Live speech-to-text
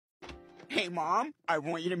Hey, Mom, I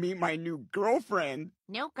want you to meet my new girlfriend.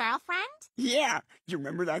 New girlfriend? Yeah, you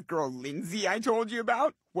remember that girl Lindsay I told you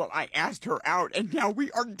about? Well, I asked her out, and now we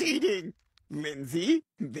are dating. Lindsay,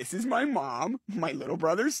 this is my mom, my little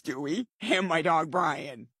brother Stewie, and my dog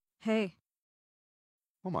Brian. Hey.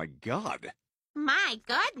 Oh my God. My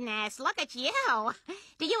goodness, look at you.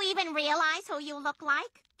 Do you even realize who you look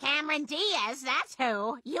like? Cameron Diaz, that's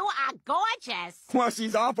who. You are gorgeous. Well,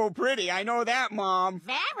 she's awful pretty, I know that, Mom.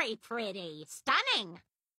 Very pretty. Stunning.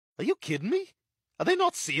 Are you kidding me? Are they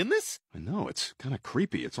not seeing this? I know, it's kind of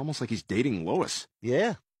creepy. It's almost like he's dating Lois.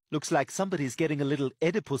 Yeah, looks like somebody's getting a little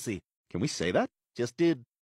Oedipusy. Can we say that? Just did.